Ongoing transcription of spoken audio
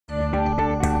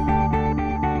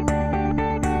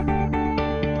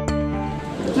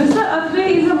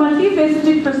Atray is a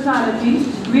multifaceted personality,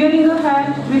 wearing a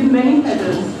hat with many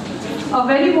feathers. A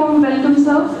very warm welcome,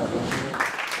 sir.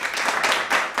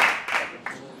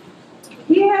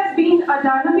 He has been a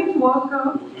dynamic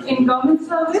worker in government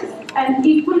service and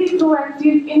equally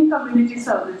proactive in community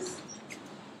service.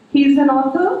 He is an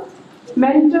author,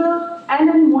 mentor, and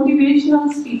a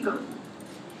motivational speaker.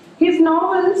 His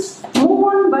novels Move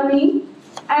On Bunny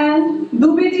and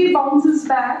Dubedi Bounces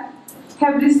Back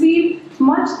have received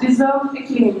much deserved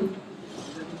acclaim.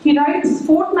 He writes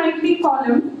fortnightly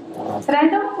column,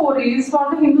 random forays for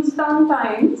the Hindustan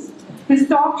Times. His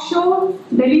talk show,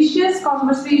 Delicious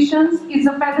Conversations, is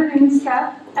a feather in his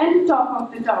cap and talk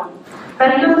of the town.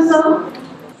 Welcome, sir.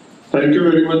 Thank you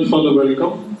very much for the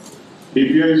welcome.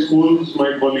 API Schools,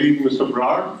 my colleague Mr.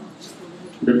 Brad,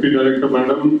 Deputy Director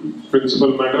Madam,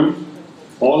 Principal Madam,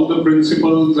 all the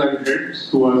principals and heads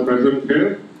who are present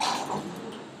here.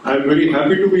 I am very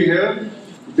happy to be here.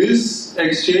 This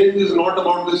exchange is not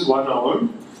about this 1 hour.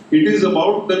 It is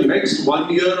about the next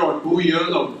 1 year or 2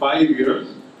 years or 5 years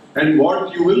and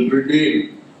what you will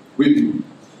retain with you.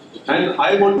 And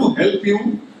I want to help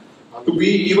you to be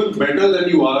even better than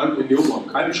you are in your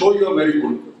work. I am sure you are very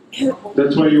good.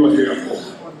 That's why you are here.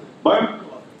 But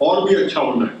और भी अच्छा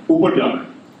होना है, ऊपर जाना है.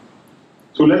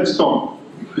 So let's talk.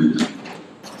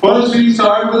 First, we'll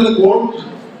start with a quote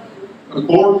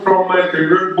from my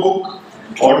favorite book,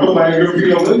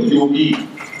 Autobiography of a Yogi.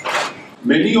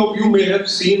 Many of you may have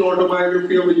seen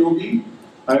Autobiography of a Yogi.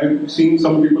 I have seen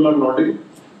some people are nodding.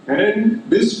 And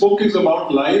this book is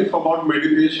about life, about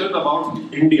meditation, about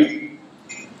India.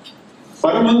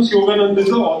 Paramahansa Yogananda is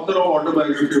the author of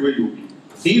Autobiography of a Yogi.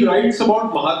 He writes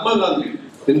about Mahatma Gandhi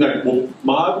in that book.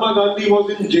 Mahatma Gandhi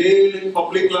was in jail, in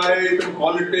public life, in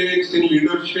politics, in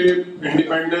leadership,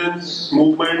 independence,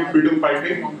 movement, freedom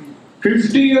fighting.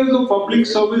 50 years of public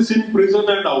service in prison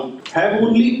and out have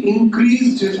only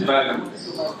increased his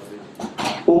balance,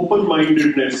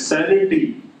 open-mindedness,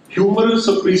 sanity, humorous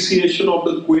appreciation of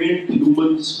the quaint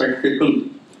human spectacle.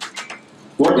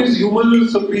 What is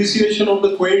humorous appreciation of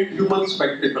the quaint human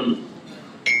spectacle?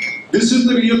 This is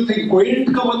the real thing.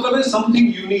 Quaint ka matlab hai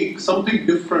something unique, something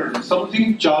different,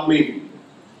 something charming,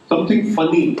 something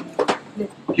funny.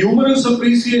 Humorous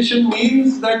appreciation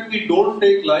means that we don't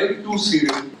take life too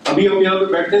serious. Abhi hum yahan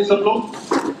pe baithe hain sab log.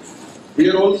 We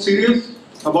are all serious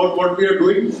about what we are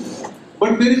doing.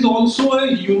 But there is also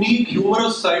a unique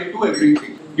humorous side to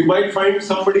everything. You might find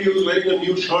somebody who is wearing a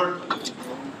new shirt,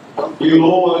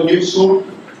 a new suit.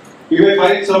 You may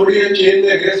find somebody who has changed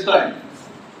their hairstyle.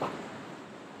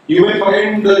 You may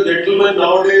find the gentlemen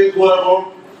nowadays who are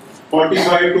about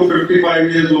 45 to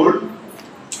 55 years old.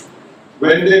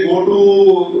 When they go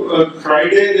to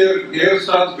Friday, their hair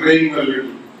starts graying a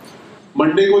little.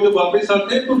 Monday को जब वापस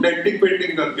आते हैं तो denting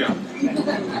painting करके आते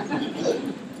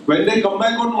हैं. When they come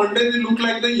back on Monday, they look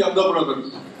like the younger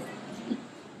brothers.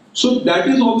 So that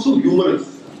is also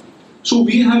humorous. So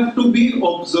we have to be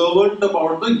observant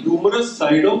about the humorous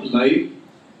side of life,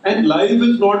 and life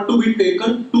is not to be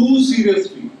taken too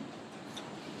seriously.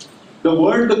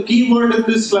 The key word in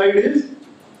this slide is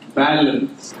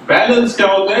balance. Balance क्या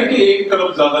होता है कि एक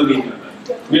तरफ ज़्यादा नहीं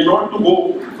करना. We are not to go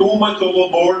too much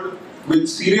overboard with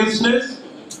seriousness,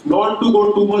 not to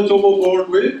go too much overboard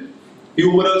with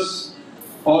humorous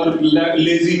or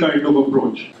lazy kind of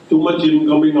approach. Too much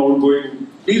incoming, outgoing.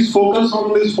 Please focus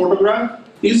on this photograph.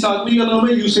 इस आदमी का नाम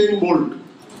है Usain Bolt.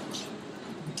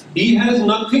 He has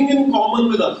nothing in common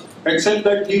with us except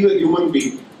that he is a human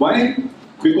being. Why?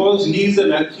 Because he is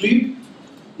an athlete,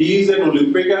 he is an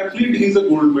Olympic athlete, he is a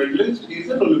gold medalist, he is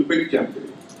an Olympic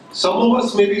champion. Some of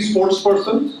us may be sports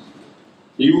persons,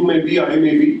 you may be, I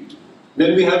may be,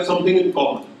 then we have something in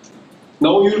common.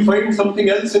 Now you will find something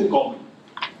else in common.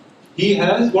 He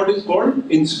has what is called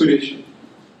inspiration.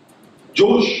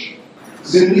 Josh.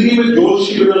 Zindagi mein josh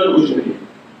ki bigana kuch nahi.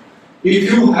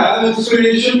 If you have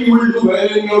inspiration, you will do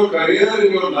well in your career,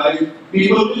 in your life.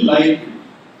 People will like you.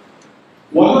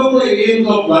 One of the aims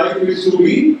of life is to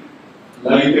be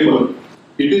likable.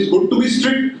 It is good to be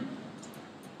strict.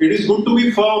 It is good to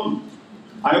be firm.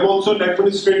 I am also an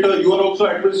administrator. You are also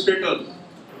administrators.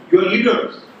 You are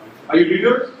leaders. Are you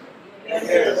leaders?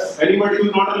 Yes. Anybody who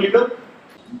is not a leader?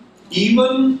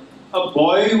 Even a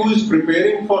boy who is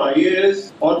preparing for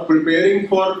IAS or preparing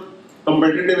for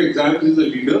competitive exams is a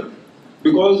leader,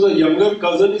 because the younger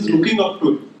cousin is looking up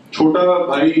to him. Chota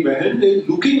bhai behan is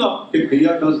looking up. If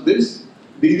bhaiya does this,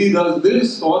 didi does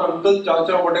this, or uncle,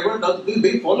 chacha, whatever does this,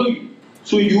 they follow you.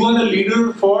 So you are a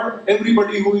leader for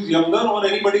everybody who is younger or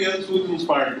anybody else who is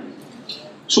inspired.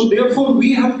 So therefore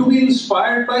we have to be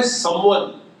inspired by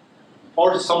someone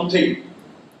or something.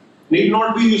 Need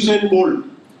not be Usain Bolt.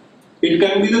 It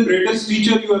can be the greatest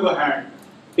teacher you ever had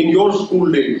in your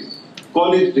school days,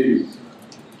 college days.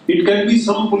 It can be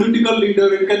some political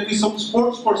leader, it can be some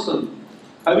sports person.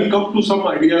 I will come to some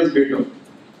ideas later.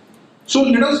 So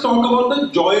let us talk about the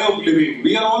joy of living.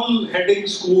 We are all heading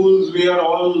schools, we are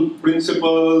all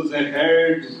principals and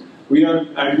heads, we are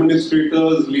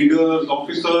administrators, leaders,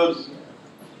 officers.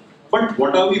 But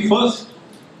what are we first?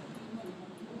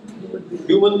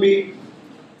 Human being.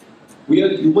 We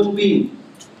are human beings.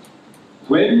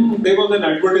 When there was an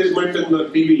advertisement in the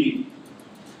TV,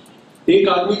 एक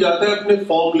आदमी जाता है अपने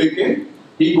form लेके,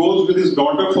 he goes with his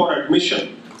daughter for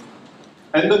admission,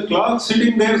 and the clerk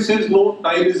sitting there says, no,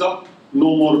 time is up,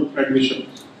 no more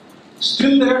admissions.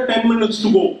 Still there are 10 minutes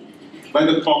to go by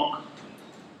the clock.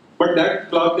 But that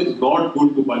clerk is not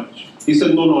good to budge. He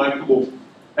says, no, I have to go.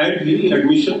 And the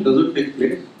admission doesn't take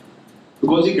place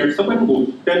because he gets up and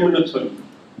goes 10 minutes early.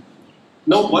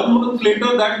 Now 1 month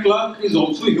later, that clerk is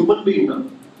also a human being now.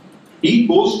 He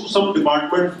goes to some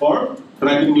department for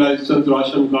driving license,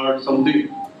 ration card, something.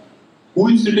 Who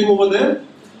is sitting over there?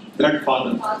 That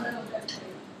father.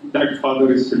 That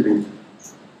father is sitting there.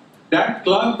 That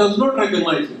clerk does not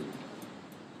recognize him.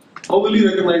 How will he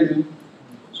recognize him?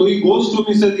 So he goes to him,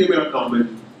 he says, ये मेरा काम है.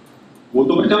 वो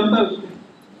तो पहचानता है उसको.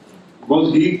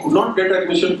 Because he could not get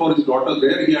admission for his daughter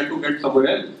there, he had to get somewhere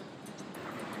else.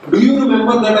 Do you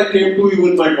remember that I came to you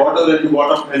with my daughter and you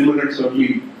got up 10 minutes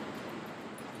early?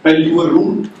 And you were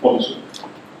rude also.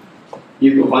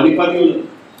 ये तो पानी हो ना.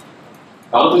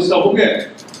 काम इसका हो गया.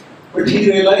 But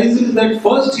he realizes that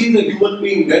first he is a human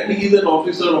being, then he is an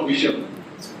official.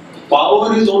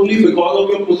 Power is only because of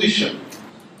your position.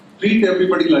 Treat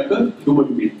everybody like a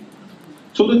human being.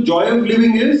 So the joy of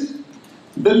living is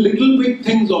the little big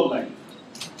things of life.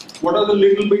 What are the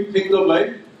little big things of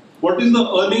life? What is the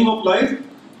earning of life?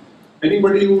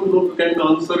 Anybody who can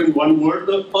answer in one word,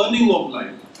 the earning of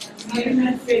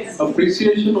life?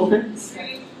 Appreciation, okay?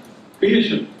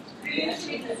 Creation.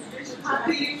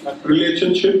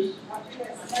 Relationships.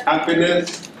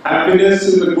 Happiness. Happiness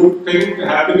is a good thing.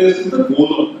 Happiness is the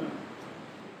goal of life.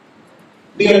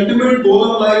 The ultimate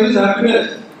goal of life is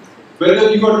happiness.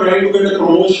 Whether you are trying to get a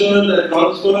promotion, a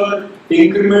transfer,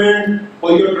 increment,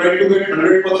 or you are trying to get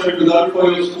 100% result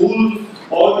for your school,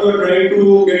 or you are trying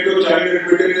to get your child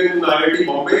admitted in IIT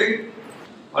Bombay,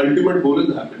 ultimate goal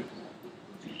is happiness.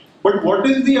 But what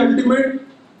is the ultimate?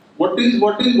 What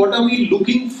are we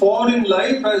looking for in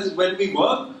life as when we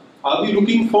work? Are we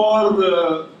looking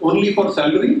for only for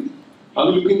salary?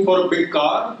 Are we looking for a big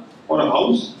car or a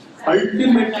house?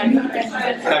 Ultimately,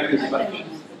 satisfaction.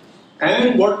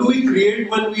 And what do we create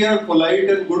when we are polite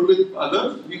and good with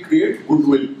others? We create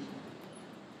goodwill.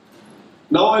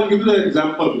 Now I'll give you an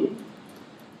example.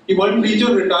 One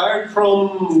teacher retired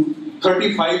from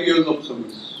 35 years of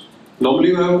service. Normally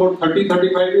you have about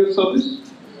 30-35 years service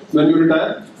when you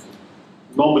retire.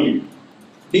 Normally.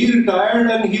 He retired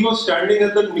and he was standing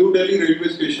at the New Delhi railway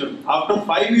station after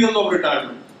 5 years of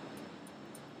retirement.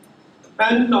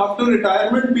 And after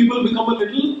retirement, people become a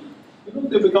little,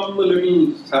 they become a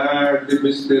little sad, they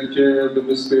miss their chair, they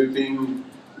miss their thing.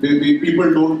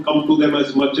 People don't come to them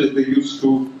as much as they used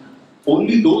to.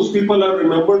 Only those people are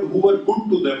remembered who were good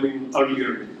to them in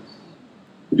earlier days.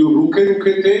 जो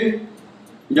रूखे थे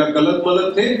या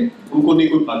गलत थे, उनको नहीं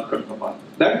कोई बात करता था.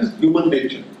 That is human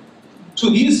nature. So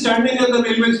he is standing at the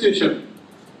railway station,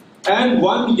 and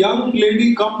one young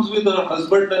lady comes with her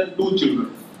husband and 2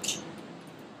 children.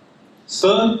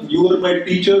 Sir, you are my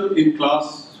teacher in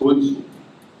class so and so.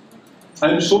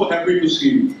 I am so happy to see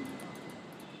you.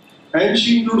 And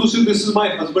she introduces, this is my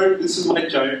husband, this is my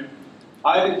child.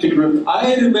 I have children.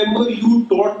 I remember you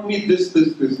taught me this.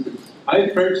 I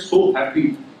felt so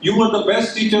happy. You were the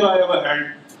best teacher I ever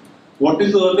had. What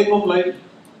is the earning of life?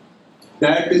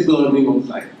 That is the earning of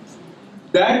life.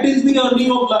 That is the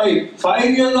earning of life.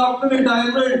 5 years after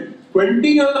retirement, 20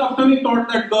 years after he taught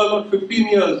that girl, or 15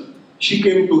 years, she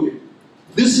came to him.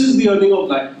 This is the earning of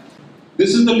life.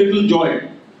 This is the little joy.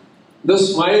 The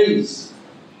smiles.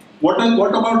 What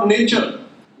about nature?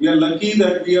 We are lucky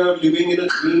that we are living in a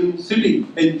green city.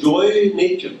 Enjoy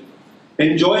nature.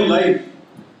 Enjoy life.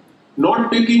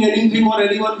 Not taking anything or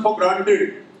anyone for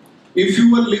granted. If you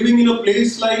were living in a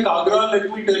place like Agra, let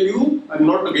me tell you, I'm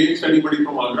not against anybody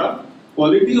from Agra,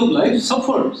 quality of life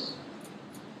suffers.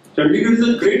 Chandigarh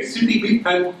is a great city, be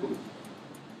thankful.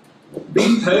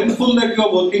 Be thankful that you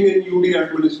are working in UD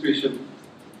administration.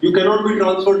 You cannot be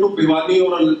transferred to Bhiwani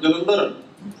or Jalandhar.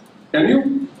 Can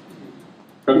you?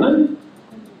 Can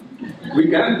I? We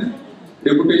can.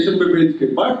 Deputation pe bhej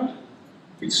ke. But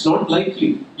it's not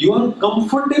likely. You are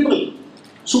comfortable.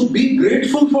 So be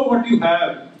grateful for what you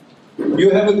have.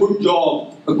 You have a good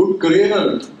job, a good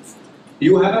career.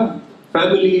 You have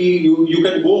family, you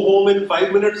can go home in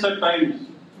 5 minutes at times,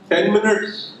 10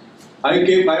 minutes. I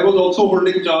was also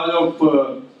holding charge of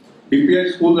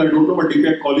DPI schools, I don't know, but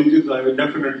DPI colleges, I was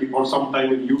definitely for some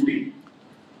time in UT.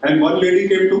 And one lady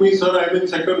came to me, sir, I'm in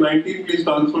sector 19, please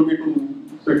transfer me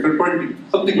to sector 20,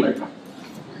 something like that.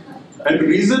 And the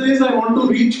reason is I want to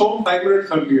reach home 5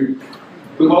 minutes earlier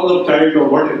because of child or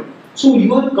whatever. So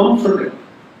you are comfortable,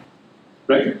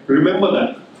 right? Remember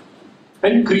that.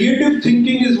 And creative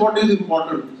thinking is what is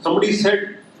important. Somebody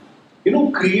said, you know,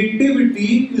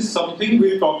 creativity is something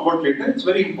we'll talk about later, it's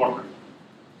very important.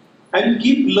 And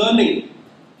keep learning,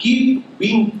 keep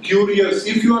being curious.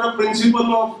 If you are a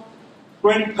principal of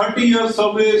 30 years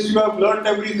service, you have learned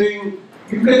everything,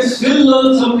 you can still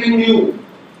learn something new.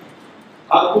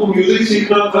 आपको music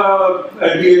सीखना था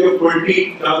at the age of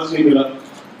 20, chance नहीं मिला.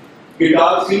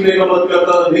 Guitar सीखने का मन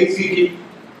करता था, नहीं सीखी.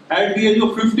 At the age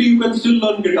of 50, you can still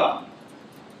learn guitar.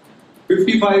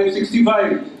 55,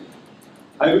 65.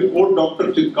 I will quote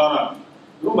Dr. Chitkara,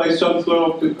 you know, Vice Chancellor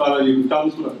of Chitkara,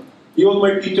 Chancellor. He was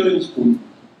my teacher in school.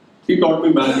 He taught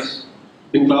me maths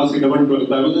in class 11,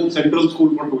 12. I was in Central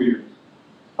School for 2 years.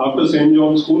 After St.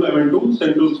 John's School, I went to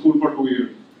Central School for 2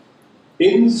 years.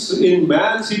 In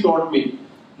maths, he taught me.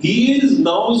 He is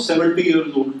now 70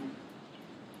 years old.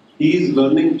 He is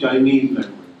learning Chinese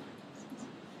language.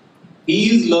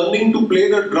 He is learning to play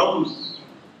the drums.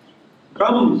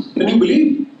 Drums. Can you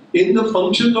believe? In the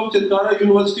functions of Chitkara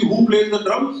University, who plays the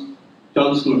drums?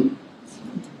 Chancellor.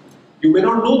 You may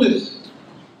not know this.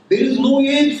 There is no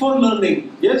age for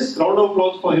learning. Yes, round of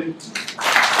applause for him.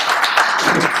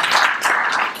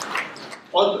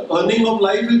 और earning of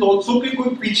life is also कि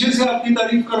कोई पीछे से आपकी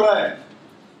तारीफ कर रहा है.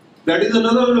 That is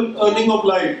another earning of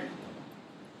life.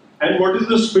 And what is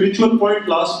the spiritual point?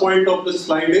 Last point of the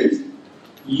slide is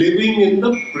living in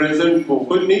the present moment.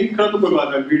 कोई नहीं दिख रहा तो कोई बात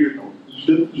नहीं, read it out.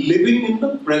 Living in the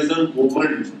present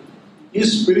moment. ये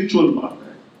spiritual बात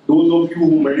है. Those of you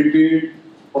who meditate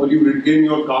or you retain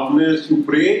your calmness, you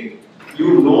pray,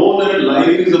 you know that life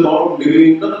is about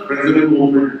living in the present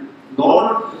moment.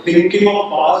 Not thinking of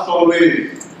past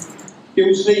always. कि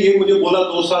उसने ये मुझे बोला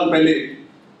 2 साल पहले,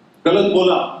 गलत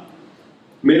बोला,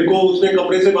 मेरे को उसने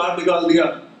कपड़े से बाहर निकाल दिया.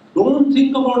 Don't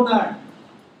think about that.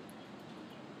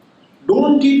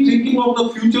 Don't keep thinking of the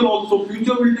future also.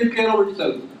 Future will take care of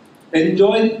itself.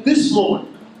 Enjoy this moment.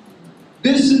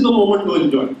 This is the moment to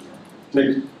enjoy.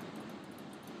 Next.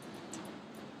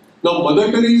 Now,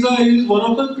 Mother Teresa is one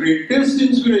of the greatest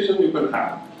inspirations you can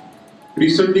have.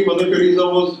 Recently, Mother Teresa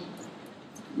was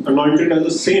anointed as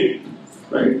a saint,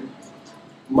 right?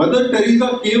 Mother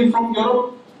Teresa came from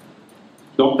Europe.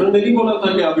 Doctor ने नहीं बोला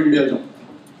था कि आप India जाओ.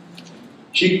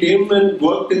 She came and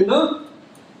worked in the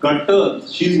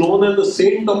gutters. She is known as the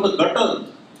saint of the gutters.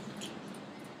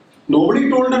 Nobody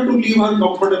told her to leave her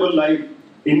comfortable life.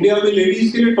 India में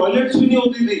ladies के लिए toilets भी नहीं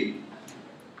होती थी.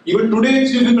 Even today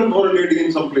it's difficult for a lady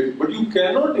in some place. But you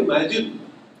cannot imagine.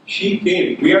 She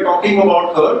came. We are talking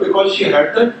about her because she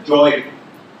had that joy,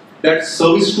 that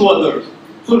service to others.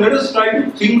 So let us try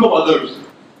to think of others.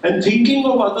 And thinking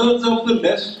of others of the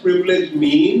less privileged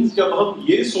means जब हम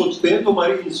ये सोचते हैं तो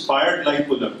हमारी inspired life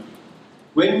हो जाती है.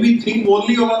 When we think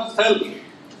only of ourselves,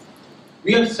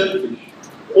 we are selfish.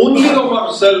 Only of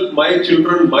ourselves, my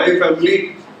children, my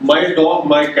family, my dog,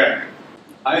 my cat.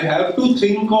 I have to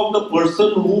think of the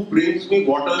person who brings me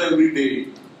water every day,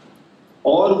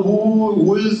 or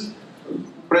who is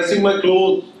pressing my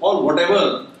clothes, or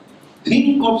whatever.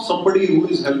 Think of somebody who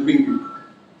is helping you.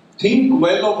 Think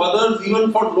well of others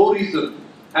even for no reason,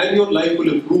 and your life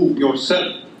will improve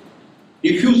yourself.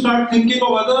 If you start thinking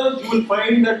of others, you will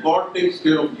find that God takes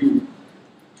care of you.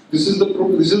 This is the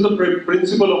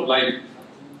principle of life.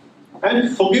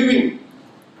 And forgiving.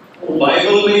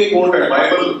 Bible में quote है,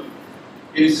 Bible.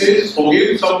 It says,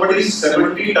 forgive somebody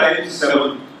 70 times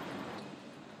 7.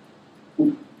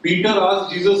 Peter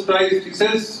asked Jesus Christ, he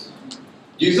says,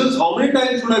 Jesus, how many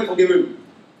times should I forgive him?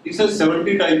 He says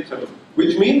 70 times 7.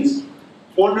 Which means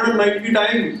 490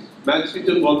 times. Maths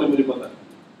teacher बहुत है मुझे पता है.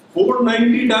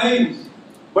 490 times.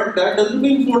 But that doesn't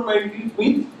mean 490, it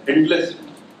means endless.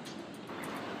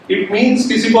 It means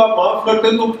किसी को आप माफ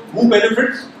करते तो who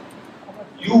benefits?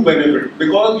 You benefit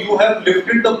because you have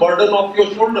lifted the burden off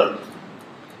your shoulders.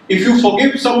 If you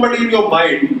forgive somebody in your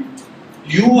mind,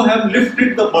 you have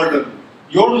lifted the burden.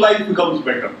 Your life becomes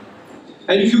better.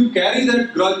 And if you carry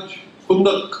that grudge,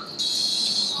 kundak,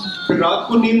 फिर रात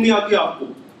को नींद नहीं आती आपको.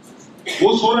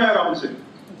 वो सो रहा है आराम से,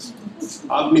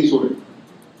 आप नहीं सो रहे.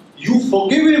 You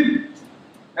forgive him,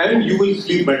 and you will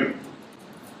sleep better.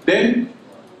 Then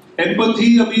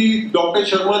empathy. अभी डॉक्टर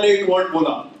शर्मा ने एक वर्ड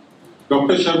बोला.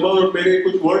 डॉक्टर शर्मा और मेरे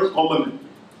कुछ वर्ड्स कॉमन हैं.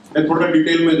 मैं थोड़ा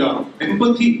डिटेल में जा रहा हूँ.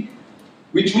 Empathy,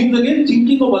 which means again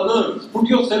thinking of others. Put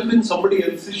yourself in somebody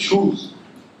else's shoes.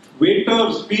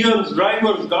 Waiters, peons,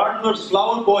 drivers, gardeners,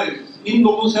 flower boys, इन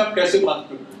लोगों से आप कैसे बात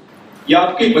करते हैं? या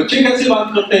आपके बच्चे कैसे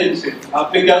बात करते हैं इनसे?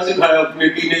 आपने क्या सिखाया अपने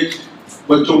टीनेज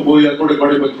बच्चों को या थोड़े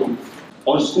बड़े बच्चों को?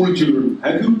 Or school children,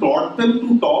 have you taught them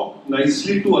to talk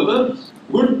nicely to others?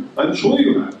 Good, I'm sure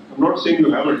you have. I'm not saying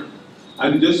you haven't.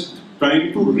 I'm just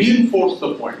trying to reinforce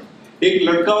the point. एक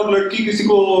लड़का और लड़की किसी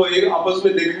को एक आपस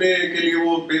में देखने के लिए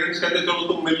वो पेरेंट्स कहते हैं चलो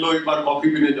तुम मिल लो एक बार कॉफी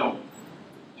पीने जाओ,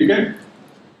 ठीक है?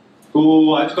 तो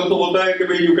आजकल तो होता है कि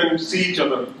भाई you can see each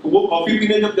other. तो वो कॉफी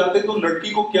पीने जब जाते हैं तो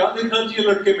लड़की को क्या देखना चाहिए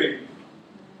लड़के में?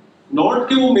 नॉट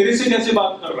कि वो मेरे से कैसे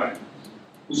बात कर रहा है,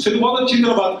 उससे तो बहुत अच्छी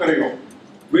तरह बात करेगा.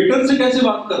 वेटर से कैसे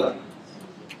बात कर रहा है?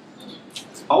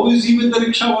 How is he with the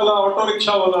rickshaw वाला, ऑटो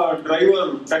रिक्शा वाला, ड्राइवर,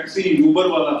 टैक्सी, उबर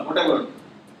वाला, whatever.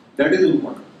 That is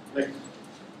important. Next,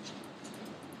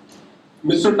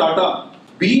 mister Tata,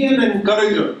 B N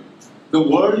एनकरेजर. The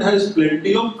world has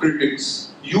plenty of critics.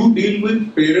 You deal with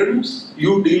parents,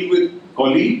 you deal with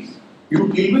colleagues, you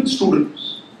deal with students.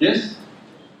 Yes?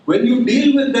 When you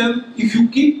deal with them, if you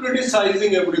keep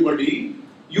criticizing everybody,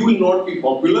 you will not be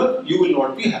popular, you will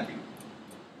not be happy.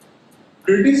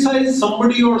 Criticize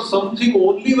somebody or something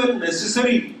only when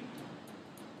necessary.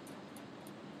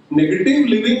 Negative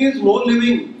living is no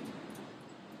living.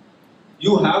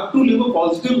 You have to live a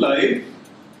positive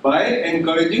life by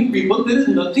encouraging people. There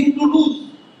is nothing to lose.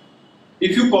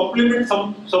 If you compliment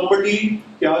somebody,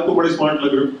 क्या तो बड़े smart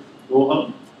लग रहे हो,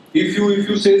 हाँ. If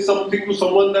you say something to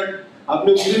someone that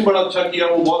आपने उस दिन बड़ा अच्छा किया,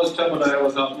 वो बहुत अच्छा बनाया हुआ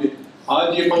था आपने,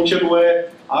 आज ये फंक्शन हुआ है,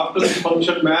 after this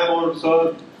function मैम और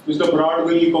sir Mr. Brad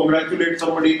will congratulate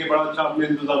somebody कि बड़ा अच्छा आपने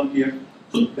इंतजाम किया.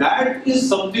 So that is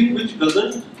something which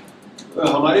doesn't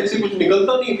हमारे से कुछ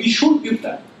निकलता नहीं. We should give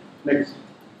that. Next.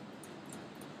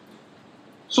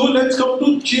 So let's come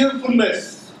to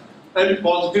cheerfulness and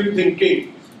positive thinking.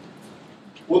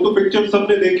 वो तो पिक्चर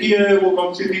सबने देखी है, वो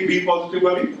कौन सी थी? बी पॉजिटिव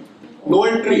वाली. No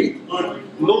entry,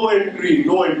 no entry,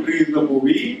 no entry is the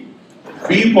movie.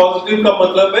 B positive का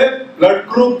मतलब है blood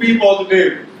group B positive.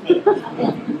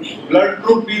 Blood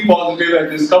group B positive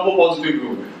है जिसका वो पॉजिटिव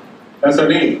ग्रुप है. ऐसा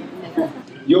नहीं,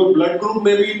 योर ब्लड ग्रुप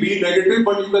में B negative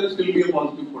but you can still be a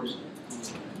positive person.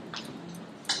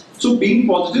 So being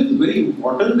positive is very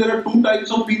important. There are two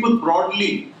types of people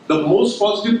broadly. The most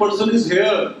positive person is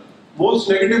here. Most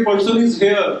negative person is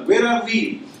here. Where are we?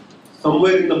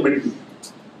 Somewhere in the middle.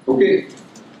 Okay?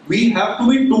 We have to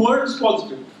be towards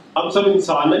positive. हम सब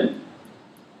इंसान हैं.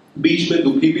 बीच में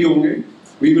दुखी भी होंगे.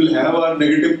 We will have our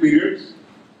negative periods,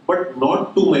 but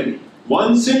not too many.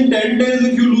 Once in 10 days,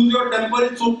 if you lose your temper,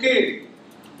 it's okay.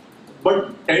 But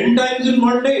 10 times in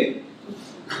one day,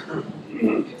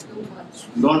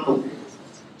 not okay.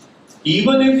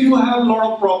 Even if you have a lot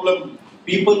of problems,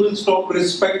 people will stop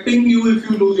respecting you if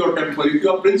you lose your temper. If you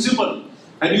are principal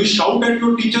and you shout at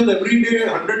your teachers every day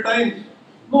 100 times,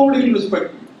 nobody will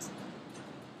respect you.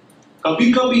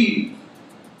 कभी-कभी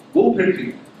वो फिर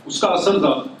ठीक, उसका असर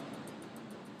ज़्यादा.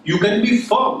 You can be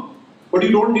firm, but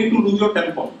you don't need to lose your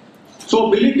temper. So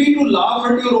ability to laugh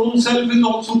at your own self is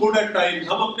also good at times.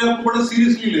 हम अपने आप को बड़ा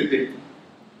seriously लेते हैं.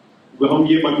 हम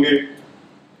ये बन गए,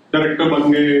 डायरेक्टर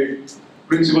बन गए,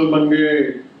 प्रिंसिपल बन गए,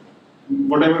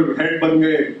 whatever head बन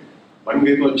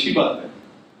गए तो अच्छी बात है.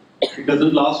 It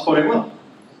doesn't last forever.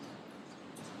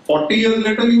 40 years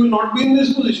later you will not be in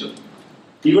this position.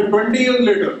 Even 20 years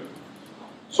later.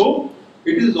 So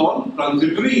it is all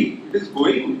transitory. It is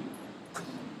going.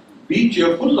 Be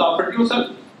cheerful. Laugh at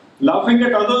yourself. Laughing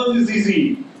at others is easy.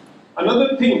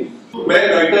 Another thing. मैं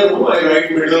writer हूँ. I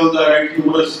write riddles. I write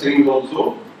humorous things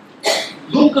also.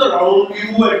 Look around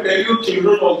you and tell your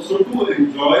children also to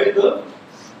enjoy the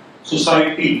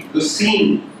society, the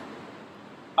scene.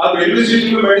 आप railway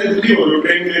station में बैठे दुखी हो रहे हो,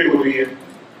 train late हो रही है,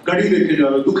 घड़ी देखे जा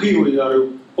रहे हो, दुखी हो जा रहे हो,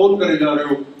 फोन करे जा रहे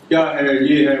हो, क्या है,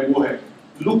 ये है, वो है.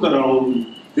 Look around.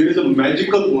 There is a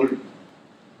magical world.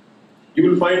 You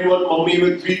will find one mummy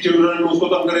with 3 children, उसको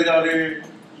तंग करे जा रहे हैं,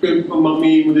 फिर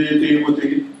मम्मी मुझे ये चाहिए, वो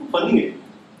चाहिए. फनी है.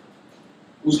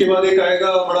 उसके बाद एक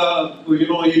आएगा बड़ा,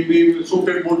 he'll be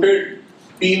suited booted.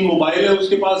 3 mobile है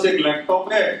उसके पास, एक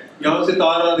लैपटॉप है, यहाँ से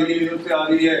तार आ रही है, इधर से आ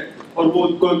रही है, और वो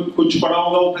कुछ पड़ा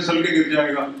होगा, वो फिसल के गिर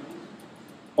जाएगा.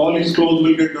 All his clothes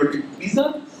will get dirty. These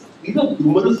are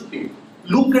humorous things.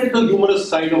 Look at the humorous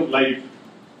side of life.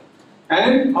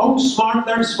 And outsmart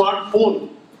that smartphone.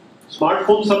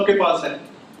 Smartphone सबके पास है.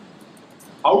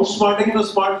 Outsmarting the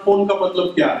smartphone का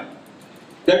मतलब क्या है?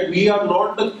 That we are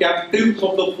not the captives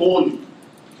of the phone.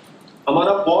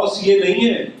 हमारा boss ये नहीं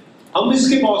है, हम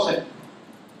इसके बॉस हैं.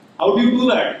 How do you do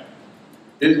that?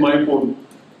 Here's my phone.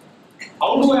 How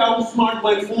do I outsmart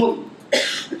my phone?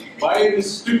 by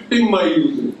restricting my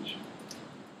usage.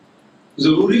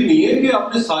 जरूरी नहीं है कि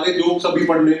आपने सारे जोक्स अभी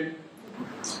पढ़ने,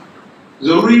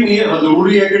 जरूरी नहीं है, हाँ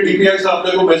जरूरी है कि DPI से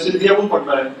आपने को मैसेज दिया वो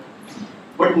पढ़ना है,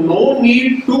 but no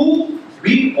need to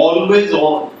be always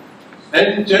on.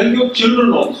 And tell your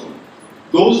children also,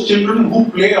 those children who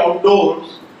play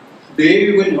outdoors,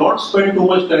 they will not spend too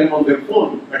much time on their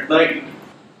phone at night.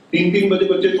 3 बजे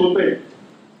बच्चे सोते हैं.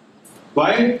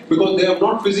 Why? Because they have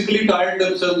not physically tired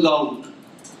themselves out,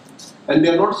 and they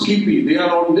are not sleepy. They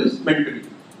are on this mentally.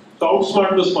 So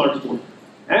outsmart the smartphone.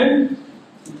 And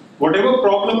whatever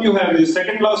problem you have, this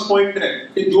second last point है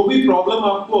कि जो भी problem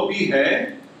आपको अभी है,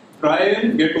 try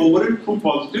and get over it through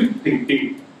positive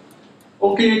thinking.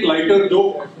 Okay, एक lighter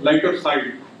joke, lighter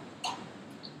side.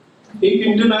 एक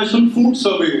international food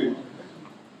survey हुआ.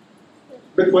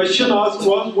 The question asked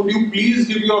was, would you please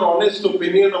give your honest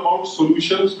opinion about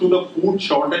solutions to the food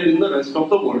shortage in the rest of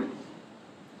the world?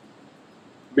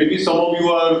 Maybe some of you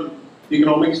are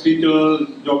economics teachers,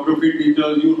 geography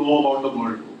teachers, you know about the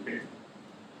world. Okay.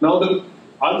 Now the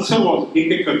answer was,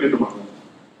 एक करके दबाना.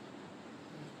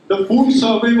 The food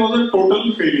survey was a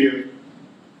total failure.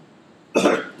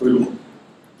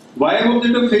 Why was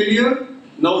it a failure?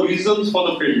 Now reasons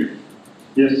for the failure.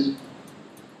 Yes.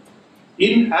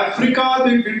 In Africa,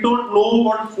 they did not know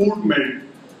what food meant.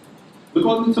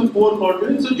 Because it's a poor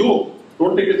continent, it's a joke.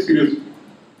 Don't take it seriously.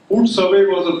 Food survey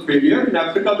was a failure. In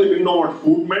Africa, they didn't know what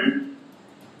food meant.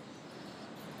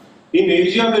 In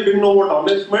Asia, they didn't know what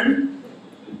honest meant.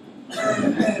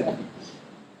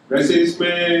 वैसे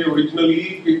इसमें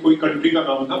originally कोई country का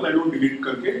नाम था, मैंने वो delete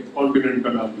करके continent का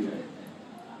नाम दिया है.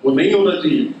 वो नहीं होना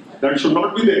चाहिए. That should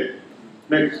not be there.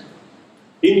 Next.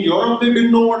 In Europe, they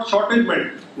didn't know what shortage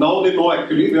meant. Now they know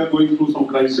actually, they are going through some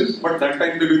crisis, but that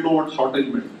time they didn't know what shortage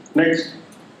meant. Next.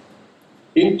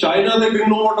 In China, they didn't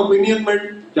know what opinion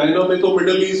meant. China में तो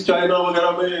Middle East, China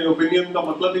वगैरह में opinion का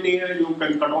मतलब ही नहीं है. You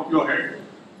can cut off your head.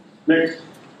 Next.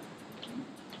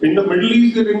 In the Middle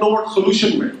East, they didn't know what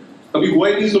solution meant. कभी हुआ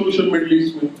ही नहीं solution Middle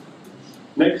East में.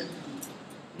 Next.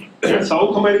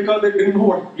 South America, they didn't know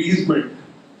what please meant.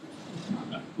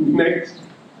 Next.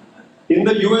 In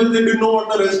the US, they didn't know what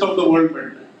the rest of the world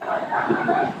meant.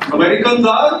 Americans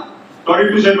are,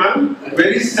 sorry to say ma'am,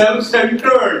 very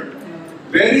self-centered.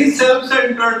 Very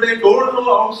self-centered. They don't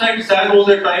know outside San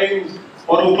Jose Times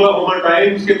or Oklahoma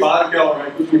Times के बाहर क्या हो रहा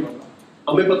है, कुछ नहीं पता.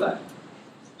 हमें पता है.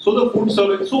 So the food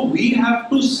survey. So we have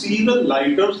to see the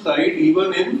lighter side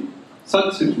even in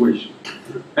such situation.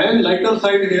 And lighter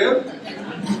side here.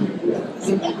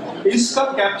 इसका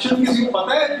कैप्शन किसी को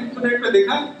पता है? इंटरनेट पे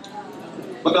देखा है?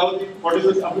 बताओ जी. What is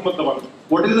it? आपको मत बताओ.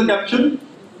 What is the caption?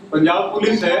 Punjab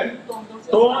police है.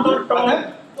 टोन है.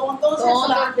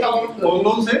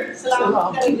 टोन से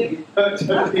सलाम करेंगे.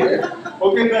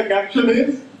 Okay, the caption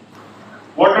is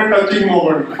what a touching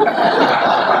moment.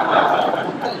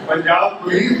 Punjab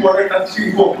police, what a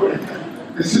touching moment.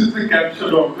 This is the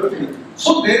caption of the thing.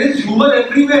 So there is humor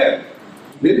everywhere.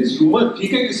 There is humor.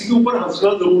 ठीक है, किसी के ऊपर हंसना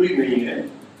जरूरी नहीं है,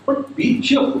 but be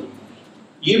cheerful.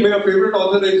 ये मेरा favorite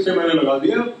author है, इससे मैंने लगा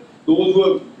दिया. Those who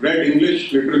have read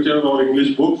English literature or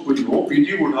English books will know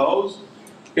P.G. Woodhouse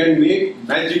can make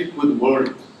magic with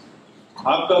words.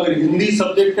 आपका अगर हिंदी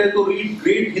subject है तो read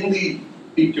great Hindi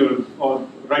teachers or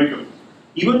writers.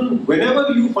 Even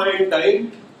whenever you find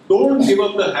time, don't give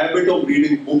up the habit of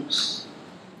reading books.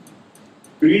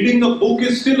 Reading a book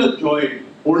is still a joy.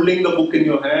 Holding the book in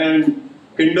your hand,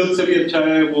 Kindle से भी अच्छा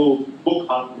है वो book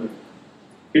हाथ में.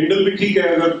 Kindle भी ठीक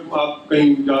है अगर आप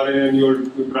कहीं जा रहे हैं and you're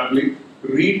traveling.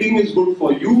 Reading is good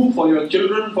for you, for your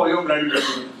children, for your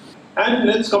grandchildren. And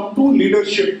let's come to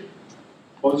leadership.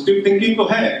 Positive thinking तो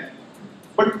है,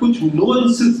 but कुछ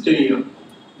nuances चाहिए.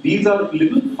 These are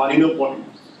little finer points.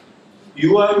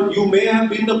 You may have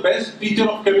been the best teacher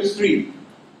of chemistry.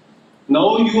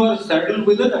 Now you are saddled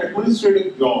with an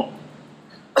administrative job.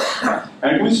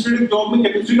 Administrative job में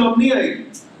chemistry काम नहीं आएगी.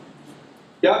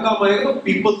 क्या काम आएगा?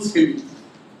 People skills.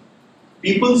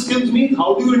 People skills means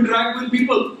how do you interact with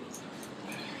people?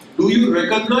 Do you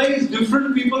recognize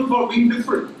different people for being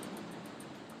different?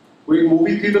 कोई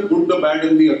movie थी The Good, the Bad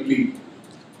and the Ugly.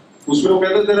 उसमें वो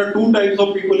कहते there are two types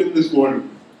of people in this world.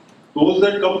 Those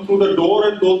that come through the door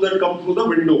and those that come through the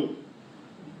window.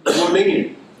 वो नहीं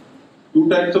है. Two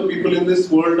types of people in this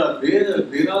world are there.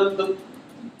 There are the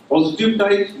positive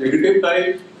types, negative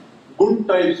types, good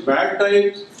types, bad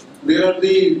types. There are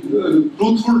the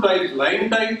truthful types, lying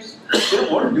types. They are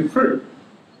all different.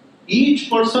 Each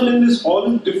person in this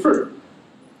hall is different.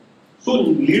 So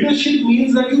leadership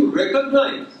means that you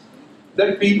recognize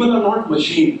that people are not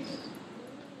machines.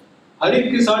 हर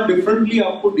एक के साथ differently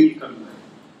आपको deal करना है.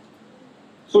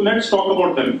 So let's talk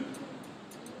about them.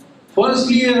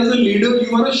 Firstly, as a leader,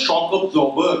 you are a shock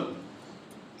absorber.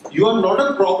 You are not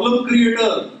a problem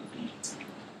creator.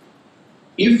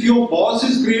 If your boss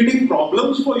is creating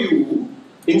problems for you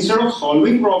instead of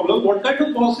solving problems, what kind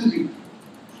of boss is he?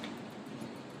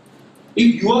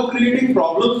 If you are creating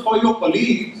problems for your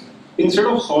colleagues instead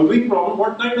of solving problems,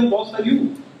 what kind of boss are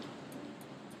you?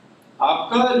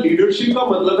 आपका leadership का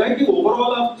मतलब है कि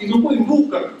overall आप चीजों को improve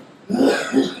कर.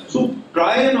 So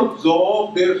try and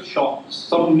absorb their shocks.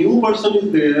 Some new person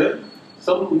is there,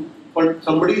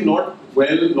 somebody not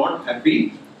well, not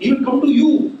happy. He will come to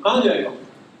you. कहाँ जाएगा?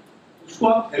 उसको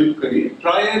आप help करिए.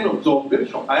 Try and absorb their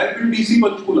shock. I have been DC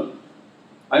Panchkula.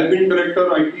 I have been director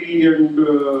IT and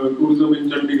tourism in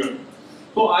Chandigarh.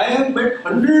 So I have met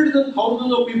hundreds and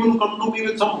thousands of people who come to me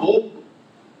with some hope.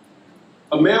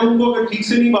 अब मैं उनको अगर ठीक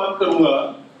से नहीं बात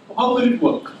करूँगा, how will it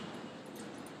work?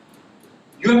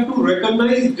 You have to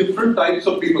recognize different types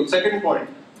of people. Second point,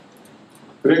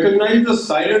 recognize the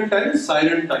silent and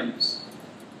silent types.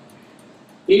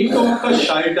 एक तो आपका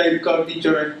shy type का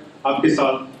टीचर है आपके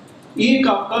साथ, एक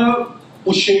आपका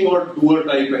pushing और doer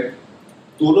type है.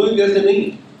 दोनों एक जैसे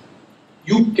नहीं.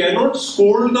 You cannot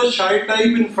scold the shy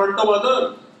type in front of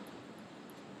others.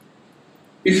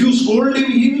 If you scold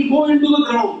him, he will go into the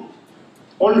ground.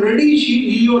 Already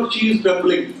he or she is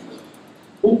trembling.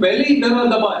 वो पहले ही डरा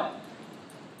दबा है.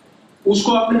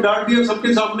 उसको आपने डांट दिया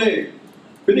सबके सामने,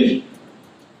 finished.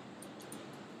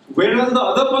 Whereas the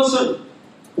other person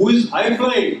who is high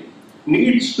flying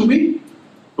needs to be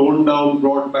toned down,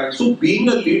 brought back. So being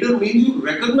a leader means you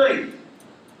recognize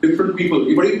different people.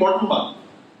 ये बड़ी important बात.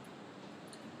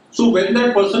 So when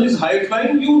that person is high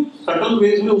flying, you subtle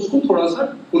ways में उसको थोड़ा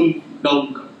सा pull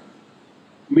down कर.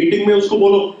 Meeting में उसको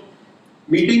बोलो.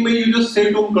 Meeting में you just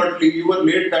say to him curtly, you were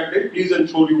late that day. Please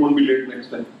ensure you won't be late next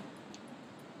time.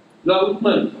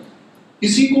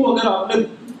 किसी को अगर आपने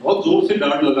बहुत जोर से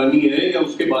डांट लगानी है या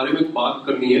उसके बारे में बात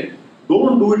करनी है,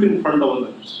 don't do it in front of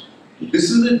others. This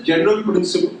is a general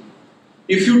principle.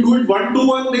 If you do it one to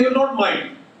one, they will not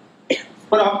mind.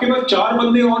 पर आपके पास चार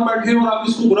बंदे और बैठे हैं और आप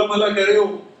इसको बुरा भला कह रहे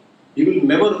हो, he will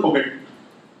never forget.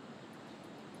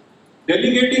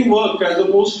 Delegating work as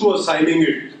opposed to assigning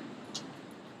it.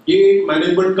 ये एक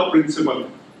मैनेजमेंट का प्रिंसिपल है.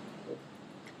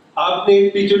 आपने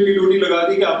एक टीचर की ड्यूटी लगा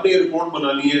दी कि आपने रिपोर्ट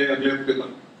बनानी है अगले हफ्ते तक,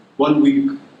 1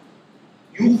 week.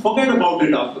 You forget about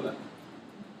it after that.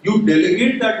 You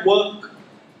delegate that work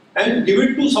and give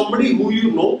it to somebody who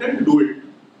you know can do it.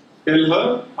 Tell her,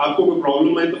 आपको कोई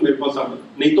प्रॉब्लम है तो मेरे पास आना,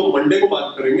 नहीं तो मंडे को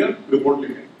बात करेंगे, रिपोर्ट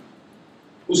लिखेंगे.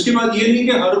 उसके बाद ये नहीं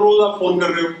कि हर रोज आप फोन कर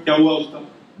रहे हो, क्या हुआ उसका?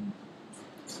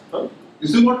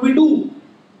 This is what we do.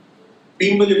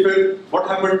 3 बजे फिर what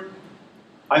happened?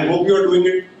 I hope you are doing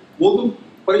it. वो तो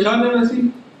परेशान है वैसे ही.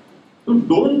 So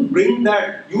don't bring that.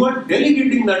 You are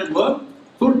delegating that work,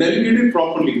 so delegate it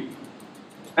properly.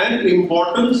 And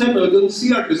importance and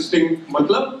urgency are distinct.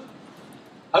 मतलब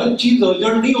हर चीज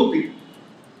urgent नहीं होती.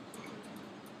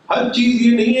 हर चीज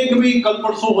ये नहीं है कि भाई कल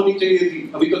परसों होनी चाहिए थी,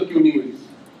 अभी तक क्यों नहीं हुई.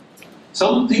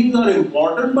 Some things are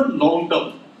important but long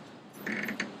term.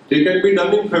 They can be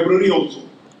done in February also,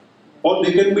 or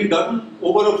they can be done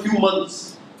over a few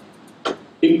months.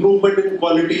 Improvement in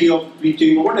quality of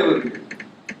teaching or whatever it is.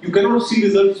 You cannot see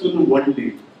results within one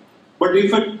day. But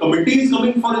if a committee is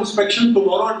coming for inspection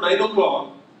tomorrow at 9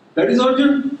 o'clock, that is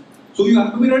urgent. So you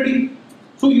have to be ready.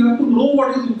 So you have to know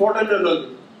what is important and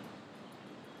urgent.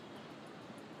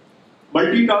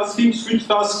 Multitasking, switch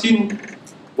tasking,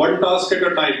 one task at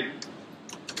a time.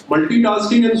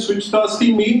 Multitasking and switch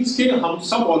tasking means कि हम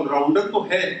सब all-rounder तो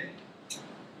हैं.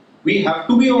 We have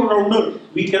to be all-rounders.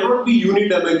 We cannot be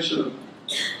unidimensional.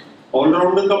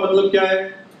 All-rounder का मतलब क्या है?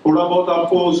 थोड़ा बहुत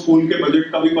आपको स्कूल के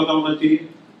बजट का भी पता होना चाहिए,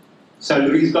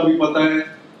 सैलरीज का भी पता है,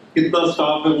 कितना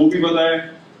स्टाफ है वो भी पता है,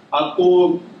 आपको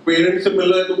पेरेंट्स से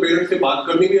मिलना है तो पेरेंट्स से बात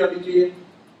करनी भी आनी चाहिए.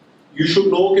 You should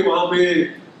know कि वहाँ पे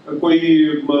कोई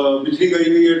बिजली गई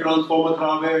हुई है, ट्रांसफॉर्मर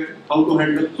खराब है, how to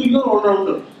handle. So you are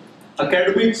all-rounder.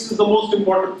 Academics is the most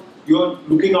important. You are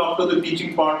looking after the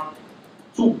teaching part.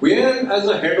 So where as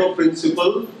a head or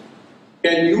principal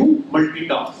can you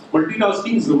multitask?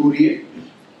 Multitasking is ज़रूरी है.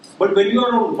 But when you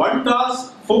are on one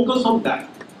task, focus on that.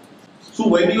 So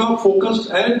when you are focused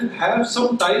and have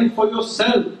some time for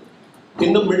yourself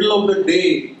in the middle of the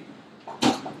day,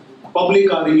 public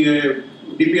आ रही है,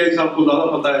 DPI साहब को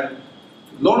ज़्यादा पता है,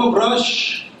 lot of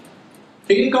rush,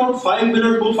 take out 5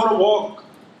 minutes, go for a walk.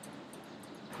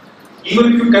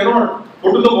 Even if you cannot,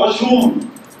 go to the washroom,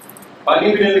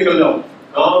 पानी पीने निकल जाओ,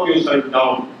 calm yourself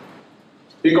down,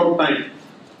 take out time.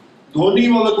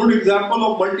 Dhoni was a good example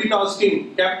of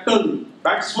multitasking. Captain,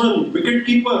 batsman, wicket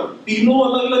keeper, तीनों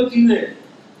अलग-अलग चीजें,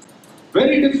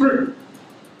 very different.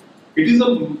 It is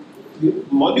a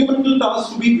monumental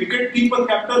task to be wicket keeper,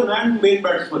 captain and main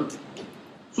batsman.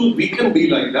 So we can be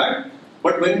like that,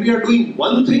 but when we are doing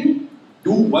one thing,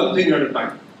 do one thing at a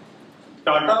time.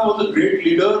 Tata was a great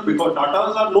leader because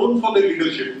Tatas are known for their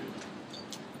leadership.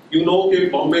 You know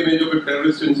that Bombay में जो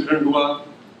terrorist incident हुआ,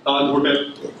 Taj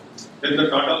Hotel, then the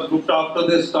Tatas looked after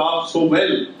their staff so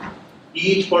well.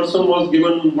 Each person was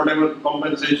given whatever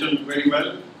compensation very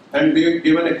well, and they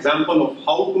gave an example of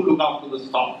how to look after the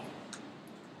staff.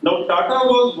 Now Tata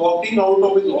was walking out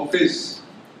of his office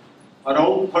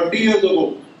around 30 years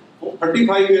ago,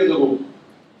 35 years ago,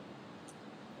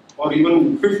 or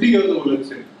even 50 years ago, let's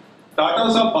say.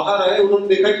 Tata साहब बाहर आए, उन्होंने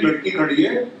देखा एक लड़की खड़ी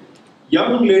है,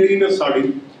 young lady in a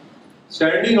sari,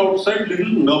 standing outside,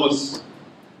 little nervous.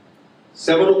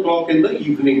 7 o'clock in the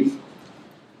evening.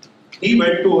 He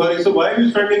went to her. He said, "Why are you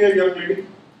standing here, young lady?"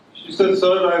 She said,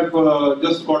 "Sir, I've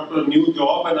just got a new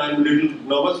job and I'm a little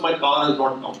nervous. My car has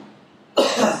not come.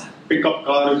 Pickup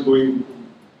car is going."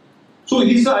 So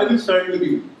he said, "I will stand with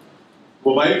you."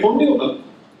 Mobile phone nahi hota.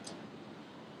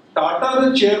 Tata,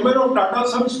 the chairman of Tata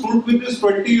Sons, stood with this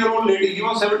 20-year-old lady. He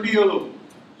was 70 years old.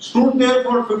 Stood there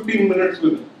for 15 minutes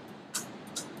with her.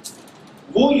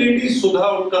 वो lady Sudha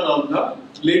उनका नाम था.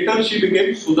 Later she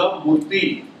became Sudha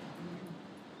Murthy.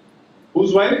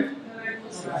 Whose wife?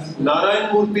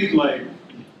 Narayan Murthy's wife.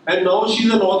 And now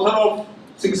she's an author of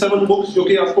 6-7 books जो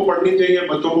कि आपको पढ़नी चाहिए,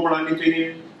 बच्चों को पढ़ानी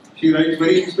चाहिए. She writes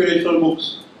very inspirational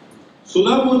books.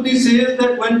 Sudha Murthy says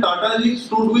that when Tata ji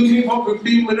stood with me for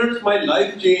 15 minutes, my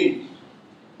life changed.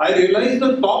 I realized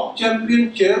the top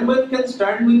champion chairman can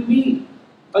stand with me,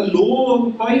 a low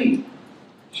employee.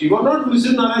 She was not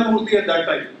Mrs. Narayan Murthy at that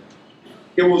time.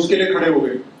 कि वो उसके लिए खड़े हो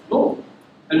गए. No.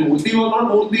 And Murthy was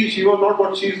not Murthy, she was not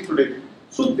what she is today.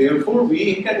 So therefore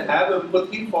we can have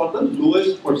empathy for the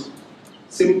lowest person.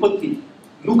 Sympathy.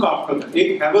 Look after them.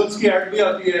 एक Havels की ad भी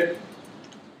आती है.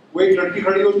 वो एक लड़की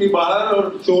खड़ी होती है बाहर और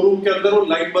शोरूम के अंदर वो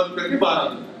लाइट बंद करके बाहर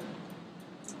आता है.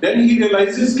 Then he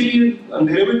realizes कि ये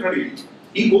अंधेरे में खड़ी है.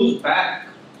 He goes back,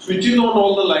 switches on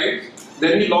all the lights,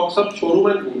 then he locks up showroom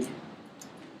and goes.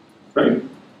 Right?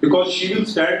 Because she will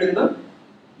stand in the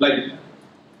light.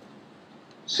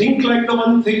 Think like the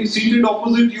one thing seated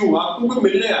opposite you. आपको कोई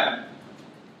मिलने आया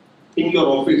in your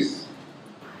office.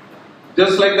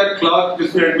 Just like that clerk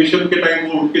जिसने admission के time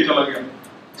वो उठ के चला गया.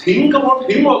 Think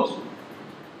about him also.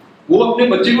 वो अपने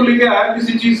बच्चे को लेके आया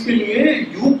किसी चीज के लिए.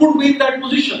 You could be in that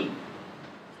position.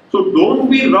 So don't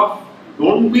be rough.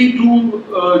 Don't be too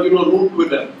rude with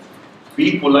them.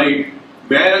 Be polite.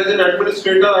 मैं as an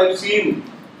administrator I've seen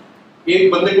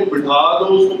एक बंदे को बिठा दो,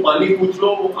 उसको पानी पूछ लो,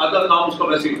 आधा काम उसका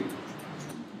वैसे ही.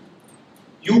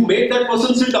 You make that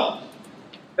person sit down.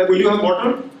 Hey, will you have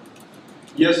water?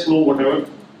 Yes, no, whatever.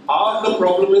 Half the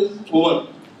problem is over.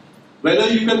 Whether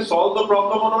you can solve the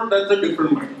problem or not, that's a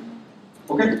different matter.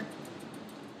 Okay?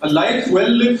 A life well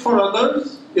lived for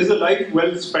others is a life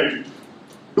well spent.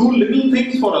 Do little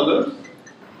things for others.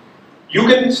 You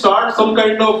can start some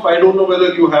kind of, I don't know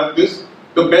whether you have this,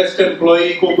 the best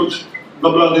employee को कुछ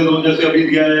गबला दे दो जैसे अभी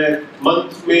दिया है.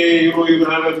 Month में you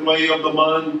can have employee of the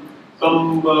month,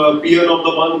 some peer of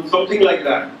the month, something like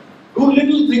that. Do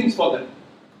little things for them.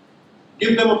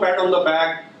 Give them a pat on the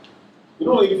back,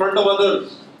 in front of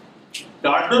others.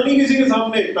 डांटना नहीं किसी के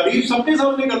सामने, तारीफ सबके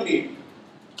सामने करनी है.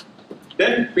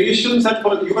 Then patience and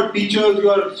for you are teachers, you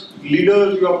are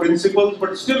leaders, you are principals,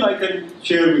 but still I can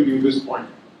share with you this point.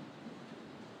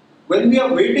 When we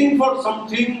are waiting for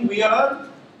something, we are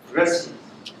restless.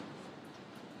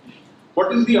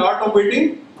 What is the art of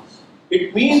waiting?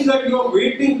 It means that you are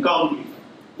waiting calmly.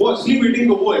 वो असली waiting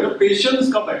तो वो है ना,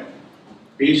 patience कब है?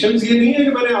 Patience ये नहीं है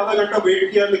कि मैंने आधा घंटा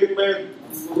wait किया लेकिन मैं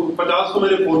 50 को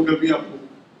मैंने फोन कर दिया आपको.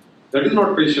 That is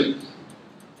not patience.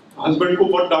 Husband को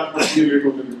बहुत डांट पड़ती है लेट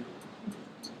होने में.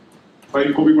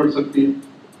 Wife को भी पड़ सकती है.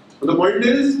 But the point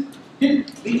is,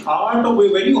 the art of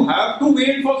when you have to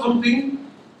wait for something,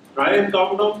 try and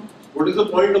calm down. What is the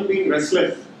point of being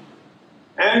restless?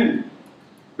 And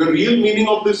the real meaning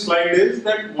of this slide is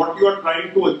that what you are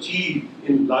trying to achieve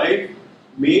in life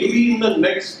may be in the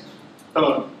next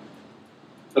turn.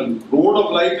 The road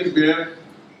of life is there.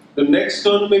 The next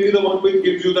turn may be the one which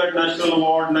gives you that national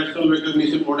award, national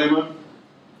recognition, whatever.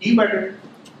 Keep at it.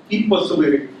 Keep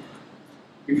persevering.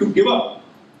 If you give up,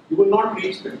 you will not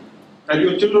reach there. And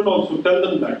your children also, tell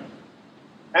them that.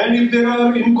 And if there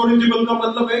are incorrigible, का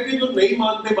मतलब है कि जो नहीं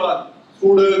मानते बात,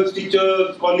 students,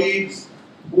 teachers, colleagues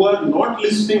who are not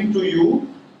listening to you,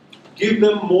 give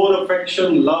them more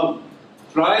affection, love.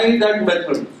 Try that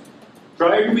method.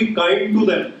 Try to be kind to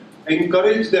them.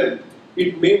 Encourage them.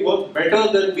 It may work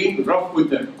better than being rough with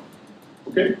them.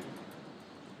 Okay?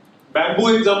 Bamboo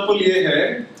example ये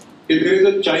है If there is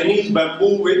a Chinese bamboo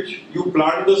which you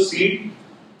plant the seed,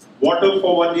 water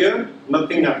for 1 year,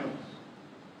 nothing happens.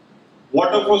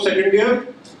 Water for second year,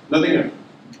 nothing happens.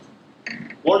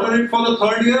 Water it for the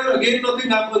third year, again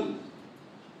nothing happens.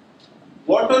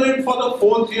 Water it for the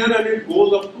fourth year and it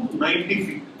goes up to 90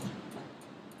 feet.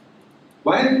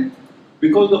 Why?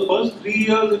 Because the first 3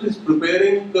 years it is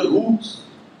preparing the roots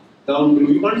down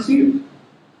below. You can't see it.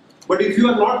 But if you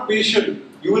are not patient,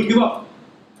 you will give up.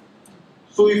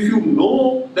 So if you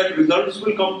know that results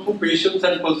will come through patience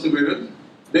and perseverance,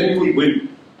 then you will win.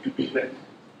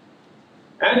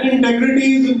 And integrity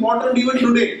is important even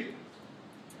today.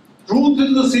 Truth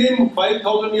is the same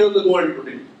 5,000 years ago and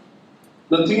today.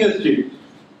 Nothing has changed.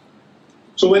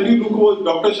 So when you look,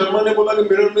 Dr. Sharma ne bola ki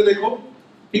mirror mein dekho,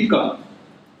 theek kaha.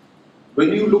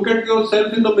 When you look at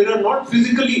yourself in the mirror, not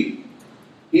physically,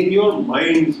 in your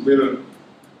mind's mirror,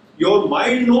 your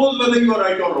mind knows whether you are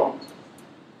right or wrong.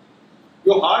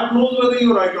 Your heart knows whether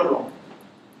you are right or wrong.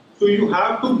 So you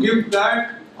have to give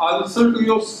that answer to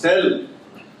yourself.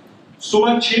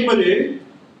 सुबह 6 बजे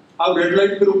आप red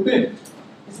light पे रुकते हैं.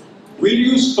 Will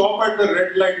you stop at the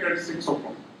red light at 6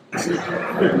 o'clock?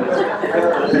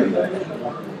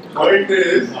 Point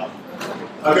is,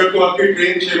 अगर तो आपकी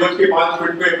train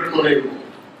 6:05 पे एंटर हो रही हो,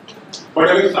 पर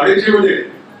अगर 6:30 बजे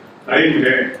टाइम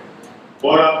है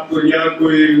और आप या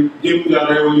कोई जिम जा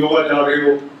रहे हो, योगा जा रहे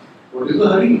हो, what is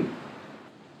the hurry?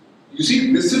 You see,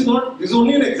 this is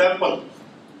only an example.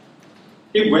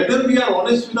 If whether we are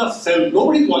honest with ourselves,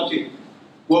 nobody is watching.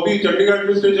 वो अभी चंडीगढ़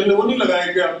एडमिनिस्ट्रेशन ने वो नहीं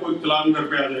लगाया कि आपको चलान घर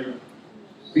पे आ जाएगा.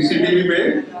 सीसीटीवी पे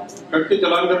कट के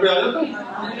चलान घर पे आ जाता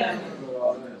है.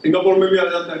 सिंगापुर में भी आ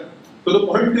जाता है. तो the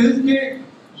point is कि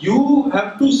you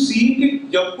have to see कि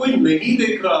जब कोई नहीं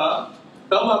देख रहा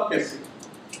तब आप कैसे.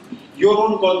 Your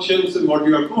own conscience is what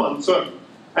you have to answer,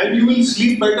 and you will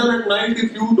sleep better at night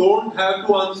if you don't have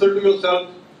to answer to yourself.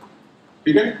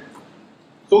 ठीक है?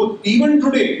 So even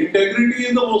today, integrity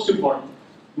is the most important.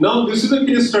 Now this is a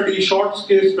case study, short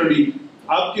case study.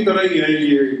 आपकी तरह ही है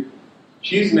ये.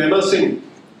 She is Naina Singh.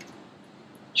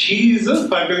 She is a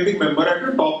faculty member at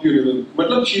a top university.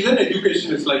 मतलब she is an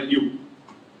educationist like you.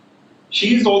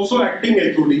 She is also acting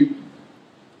HOD.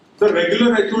 The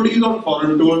regular HOD is on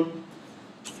foreign tour.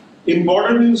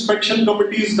 Important inspection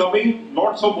committee is coming.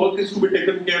 Lots of work is to be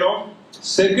taken care of.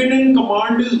 Second in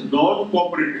command is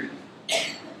non-cooperative.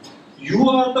 You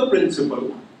are the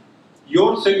principal.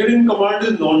 Your second in command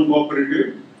is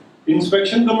non-cooperative.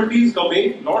 Inspection committee is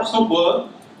coming. Lots of work.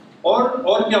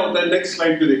 और क्या होता है? Next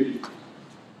slide पे देखिए.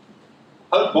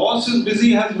 Her boss is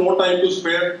busy, has no time to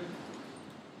spare.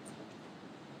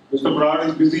 Mr. Brad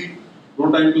is busy,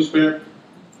 no time to spare.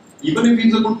 Even if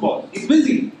he's a good boss, he's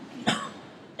busy.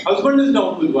 Husband is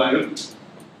down with viral.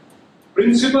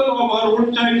 Principal of her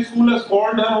own child's school has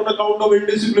called her on account of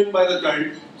indiscipline by the child.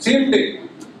 Same day.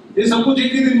 ये सब कुछ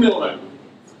एक ही दिन में हो रहा है.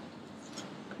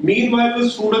 Meanwhile, the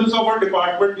students of our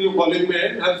department, जो कॉलेज में है,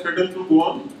 have threatened to go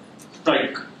on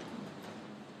strike.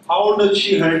 How does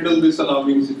she handle this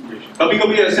alarming situation?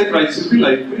 कभी-कभी ऐसे crisis भी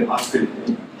लाइफ में आते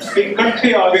हैं.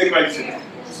 इकट्ठे आ गए crisis.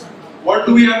 What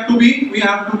do we have to be? We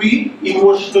have to be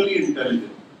emotionally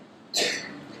intelligent.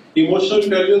 Emotional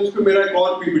intelligence पे मेरा एक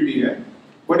और PPT है.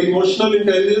 But emotional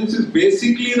intelligence is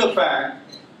basically the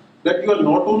fact that you are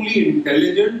not only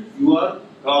intelligent, you are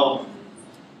calm.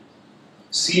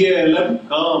 CALM,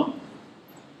 calm.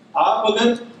 आप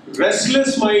अगर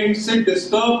restless mind से,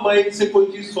 disturbed mind से कोई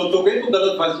चीज सोचोगे तो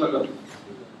गलत फैसला करोगे.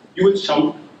 You will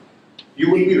shout.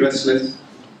 You will be restless.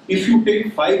 If you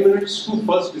take 5 minutes to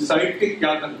first decide कि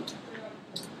क्या करना.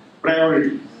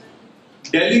 Priority.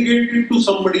 Delegate it to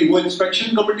somebody. वो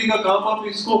inspection committee का काम आप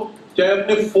इसको चाहे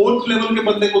अपने 4th level के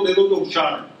बंदे को दे दो जो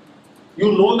होशियार है. You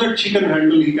know that she can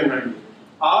handle, he can handle.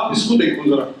 आप इसको देखो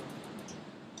जरा.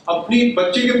 अपनी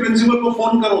बच्चे के प्रिंसिपल को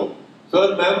फोन करो.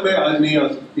 सर मैम मैं आज नहीं आ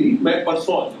सकती, मैं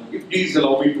परसों आ जाऊंगी. Please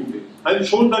allow me 2 days. I am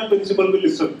sure that principal will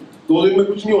listen. 2 दिन में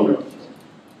कुछ नहीं होने वाला.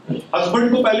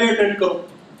 हस्बैंड को पहले अटेंड करो.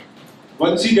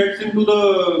 Once he gets into the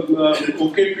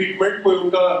okay treatment, कोई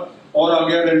उनका और आ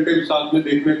गया रिलेटिव साथ में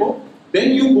देखने को, then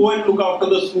you go and look after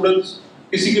the students.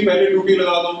 किसी की पहले ड्यूटी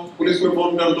लगा दो, पुलिस में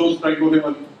फोन कर दो स्ट्राइक होने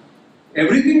वाली.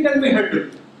 Everything can be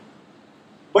handled,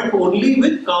 but only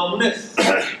with calmness,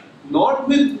 not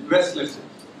with restlessness.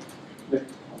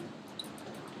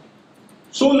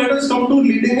 So let us come to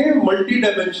leading a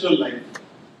multi-dimensional life.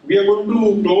 We are going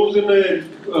to close in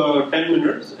a 10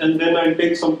 minutes, and then I'll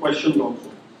take some questions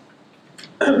also.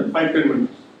 5-10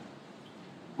 minutes.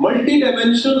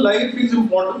 Multi-dimensional life is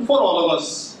important for all of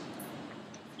us.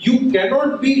 You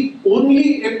cannot be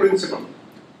only a principal.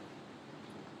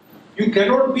 You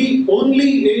cannot be only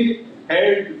a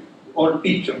head or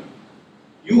teacher.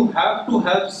 you have to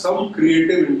have some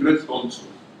creative interest also.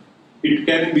 It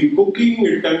can be cooking,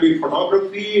 it can be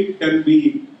photography, it can be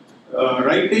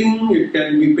writing, it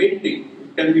can be painting,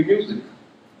 it can be music,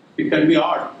 it can be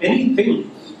art, anything.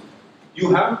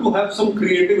 You have to have some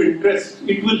creative interest.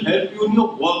 It will help you in your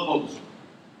work also.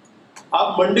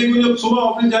 आप Monday को जब सुबह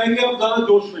office जाएंगे आप ज्यादा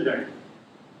जोश में जाएंगे.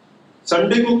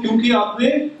 संडे को क्योंकि आपने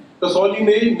कसौली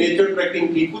में नेचर ट्रैकिंग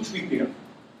की, कुछ भी किया.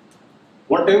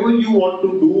 Whatever you want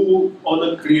to do on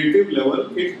a creative level,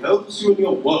 it helps you in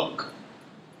your work.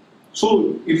 So,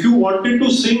 if you wanted to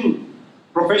sing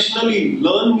professionally,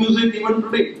 learn music even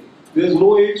today. There is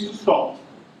no age to stop.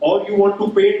 Or you want to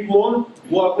paint more,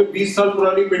 वो आपने 20 साल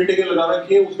पुरानी पेंटिंगें लगा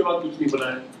रखी हैं, उसके बाद कुछ नहीं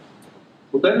बनाया.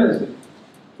 होता है ना ऐसे?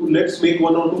 So let's make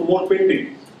 1 or 2 more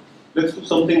paintings. Let's do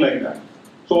something like that.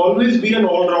 So always be an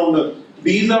all-rounder.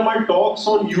 These are my talks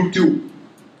on YouTube.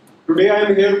 Today I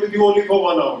am here with you only for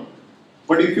 1 hour.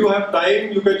 But if you have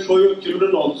time, you can show your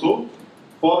children also.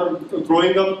 For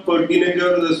growing up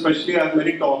teenagers, especially, I have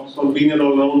many talks on being an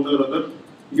all-rounder or other.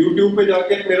 YouTube पे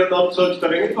जाके मेरा नाम search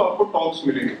करेंगे तो आपको talks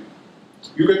मिलेंगे.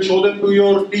 You can show them to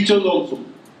your teachers also.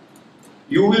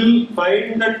 You will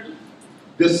find that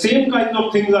the same kind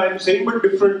of things I am saying, but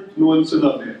different nuances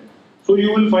are there. So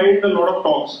you will find a lot of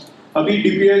talks. अभी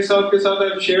DPI साहब के साथ I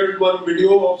have shared one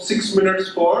video of 6 minutes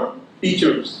for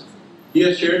teachers. He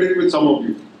has shared it with some of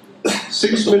you.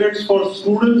 6 minutes for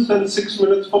students and 6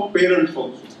 minutes for parents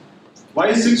also.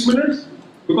 Why 6 minutes?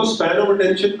 Because span of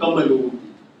attention कम है लोगों की.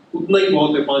 उतना ही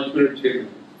बहुत है 5 minute 6 minute.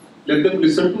 Let them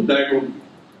listen to that only.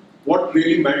 What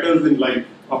really matters in life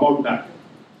about that.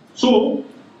 So,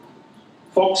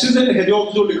 foxes and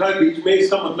hedgehogs जो लिखा है बीच में,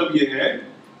 इसका मतलब ये है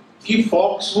कि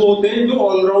fox वो होते हैं जो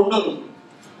all-rounder होते हैं.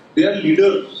 They are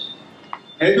leaders.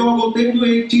 Hedgehog होते हैं जो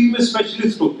एक चीज में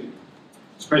specialist होते हैं.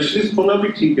 Specialist होना भी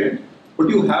ठीक है,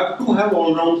 but you have to have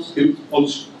all-round skills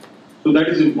also. So that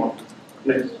is important.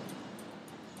 Next.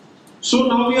 So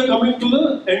now we are coming to the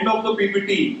end of the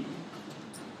PPT.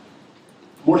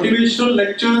 Motivational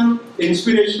lecture,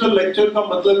 inspirational lecture का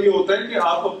मतलब ये होता है कि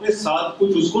आप अपने साथ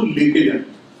कुछ उसको लेके जाएं.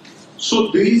 So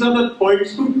these are the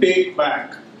points to take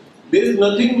back. There is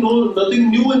nothing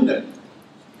new in them.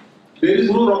 There is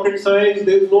no rocket science,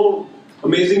 there is no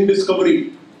amazing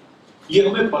discovery. ये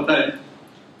हमें पता है,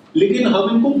 लेकिन हम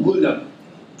इनको भूल जाते हैं.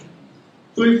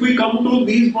 So if we come to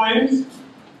these points,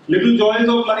 little joys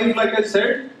of life, like I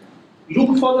said,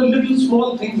 look for the little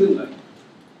small things in life.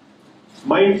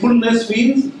 Mindfulness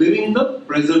means living the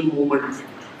present moment.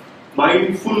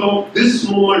 Mindful of this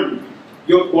moment,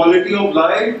 your quality of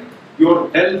life, your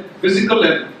health, physical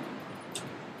health,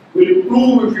 will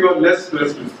improve if you are less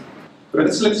restless.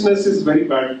 Restlessness is very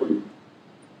bad for you.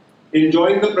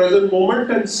 Enjoying the present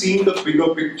moment and seeing the bigger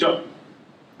picture.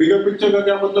 Bigger picture का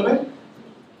क्या मतलब है?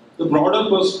 The broader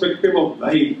perspective of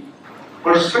life.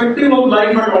 Perspective of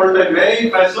life at all time. मैं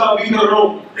एक फैसला अभी कर रहा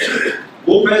हूँ,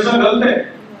 वो फैसला गलत है.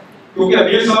 क्योंकि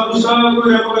अगले साल उसका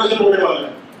कोई रेपरकशन होने वाला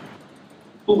है.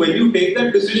 So when you take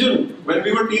that decision, when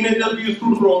we were teenagers, we used to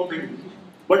do wrong things,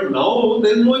 but now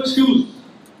there is no excuse.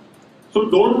 So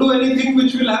don't do anything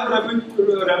which will have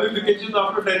ramifications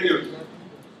after 10 years.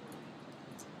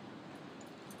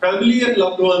 Family and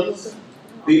loved ones,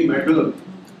 they matter.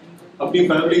 अपनी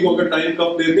family को अगर time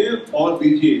कम देते हैं और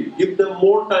दीजिए. Give them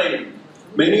more time.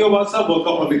 Many of us are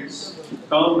workaholics.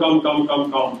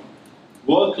 Come.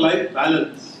 Work-life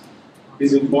balance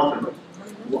is important.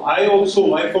 I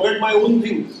forget my own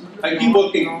things. I keep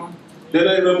working. Then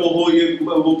I remember, oh, ये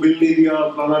वो bill नहीं दिया,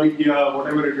 फलाना नहीं किया,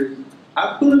 whatever it is. I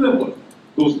have to remember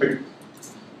those things.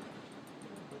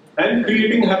 And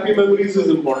creating happy memories is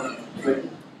important.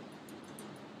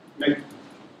 Like.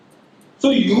 So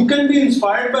you can be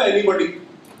inspired by anybody.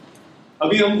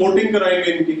 अभी हम voting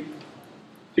कराएंगे इनकी.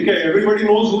 ठीक है? Everybody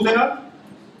knows who they are.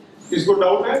 इसको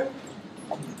doubt है?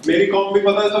 मेरी कॉम भी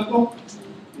पता है सबको.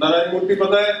 नारायण मूर्ति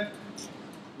पता है,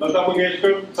 लता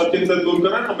मंगेशकर, सचिन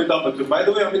तेंदुलकर है, Amitabh Bachchan. By the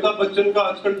way Amitabh Bachchan का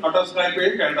आजकल टाटा स्काई पे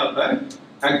एक ऐड आता है,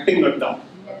 एक्टिंग अड्डा.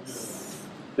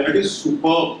 That is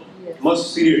superb, must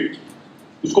see it.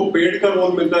 उसको पेड का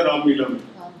रोल मिलता है रामलीला में,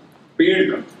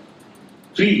 पेड का,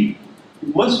 free.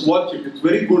 You must watch it, it's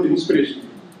very good, inspiration.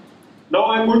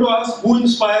 Now I am going to ask who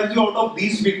inspires you out of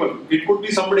these people. It could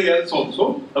be somebody else also.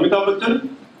 Amitabh Bachchan,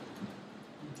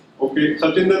 okay,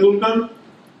 Sachin Tendulkar,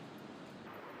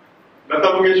 Lata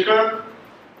Mangeshkar,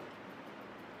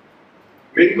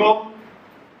 मेरी com,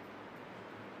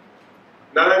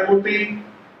 Narayan Murthy.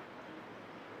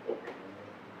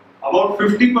 About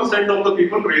 50% of the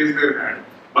people raise their hand.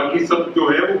 बाकी सब जो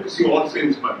है वो किसी और से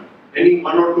inspire. Any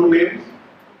 1 or 2 names?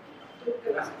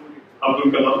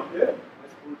 Abdul Kalam.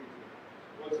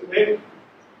 What's his name?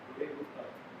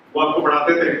 वो आपको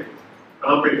पढ़ाते थे.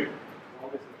 कहाँ पे?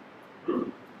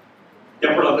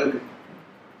 क्या पढ़ाते थे?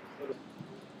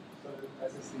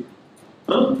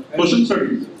 Social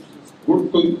studies. गुड.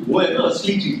 वो है ना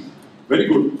असली चीज. Very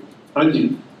good. हाँ जी.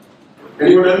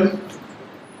 Anyone else?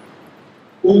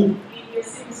 Who?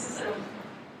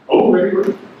 Oh, very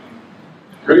good.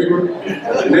 Very good.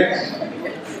 Next.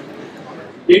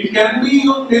 It can be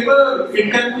your neighbor.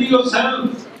 It can be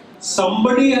yourself.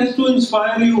 Somebody has to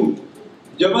inspire you.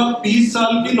 जब आप 30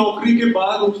 साल की नौकरी के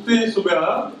बाद उठते हैं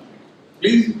सुबह,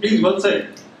 please one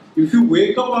second. If you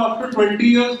wake up after 20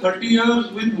 years, 30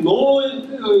 years with no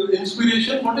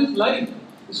inspiration, what is life?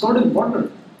 It's not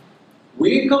important.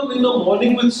 Wake up in the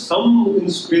morning with some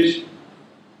inspiration,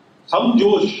 some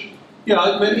जोश कि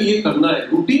आज मैंने ये करना है.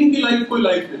 रूटीन की लाइफ कोई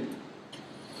लाइफ नहीं.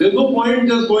 There's no point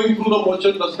just going through the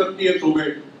motion. बस करती है सो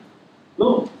गए.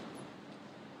 No.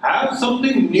 Have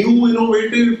something new,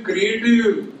 innovative,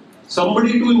 creative,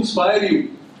 somebody to inspire you.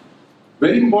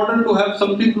 Very important to have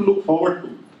something to look forward to.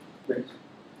 Next.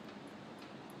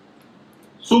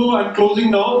 So I'm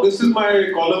closing now. This is my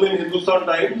column in Hindustan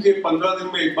Times. ये 15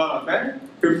 दिन में एक बार आता है.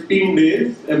 15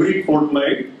 days every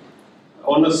fortnight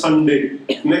on a Sunday.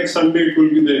 Next Sunday it will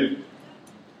be there.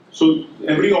 So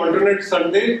every alternate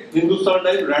Sunday, Hindustan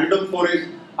Times random forays.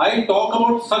 I talk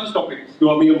about such topics. जो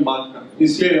अभी हम बात कर रहे हैं.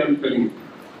 इसलिए I'm telling you.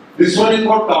 This one is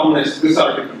about calmness. This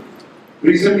article.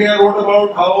 Recently I wrote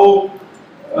about how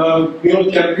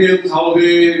champions, how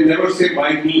they never say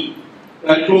 "by me."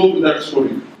 I'll close with that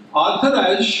story. Arthur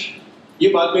Ashe, ये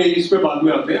बाद में इस पे बाद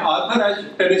में आते हैं. Arthur Ashe,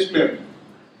 tennis player.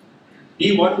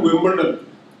 He won Wimbledon.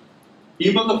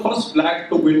 He was the first black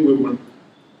to win Wimbledon.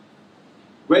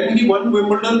 When he won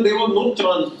Wimbledon, there was no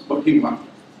chance, but he won.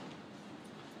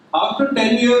 After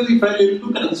 10 years, he fell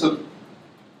into cancer.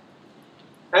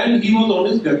 And he was on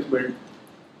his deathbed.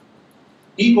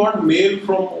 He got mail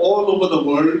from all over the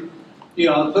world. कि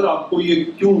Arthur, आपको ये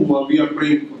क्यों हुआ? We are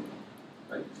praying for you.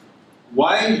 Right?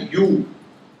 Why you?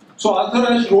 So Arthur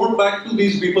Ashe wrote back to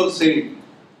these people saying,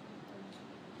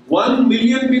 1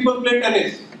 million people play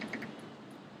tennis.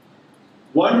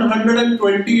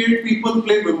 128 people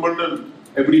play Wimbledon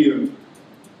every year.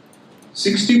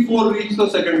 64 reach the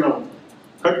second round.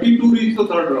 32 reach the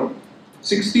third round.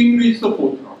 16 reach the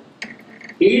fourth round.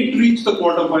 8 reach the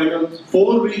quarterfinals.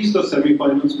 4 reach the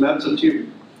semifinals. Maths achieved.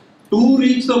 2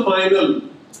 reach the final.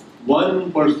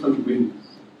 1 person wins.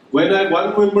 When I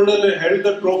won Wimbledon and held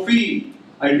the trophy,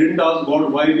 I didn't ask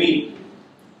God, why me?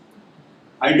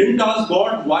 I didn't ask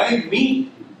God, why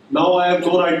me? Now I have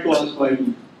no right to ask why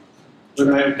me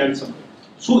when I have cancer.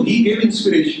 So he gave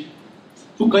inspiration.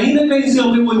 So कहीं ना कहीं से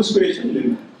हमें वो inspiration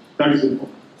लेना है. That is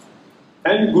important.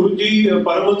 And Guruji,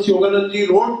 Paramahansa Yogananda ji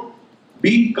wrote,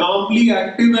 be calmly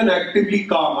active and actively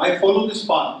calm. I follow this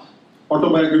path.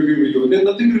 Autobiography video. There is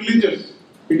nothing religious.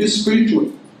 It is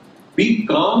spiritual. Be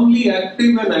calmly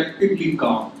active and actively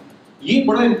calm. ये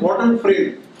बड़ा important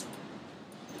phrase.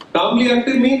 Calmly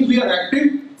active means we are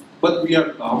active, but we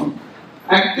are calm.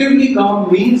 Actively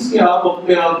calm means कि आप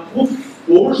अपने आप को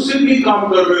forcibly काम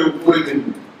कर रहे हो पूरे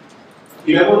दिन.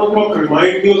 11 o'clock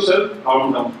remind yourself,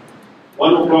 calm down.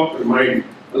 1 o'clock remind,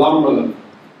 alarm bell.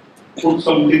 Put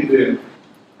something there.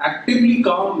 Actively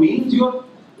calm means you are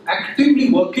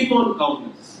actively working on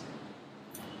calmness.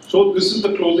 So this is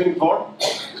the closing thought.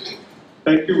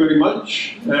 Thank you very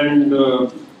much. And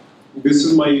this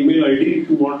is my email ID. If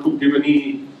you want to give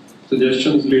any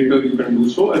suggestions later, you can do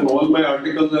so. And all my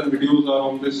articles and videos are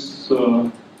on this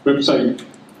website,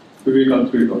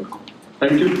 vivekatray.com.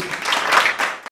 Thank you.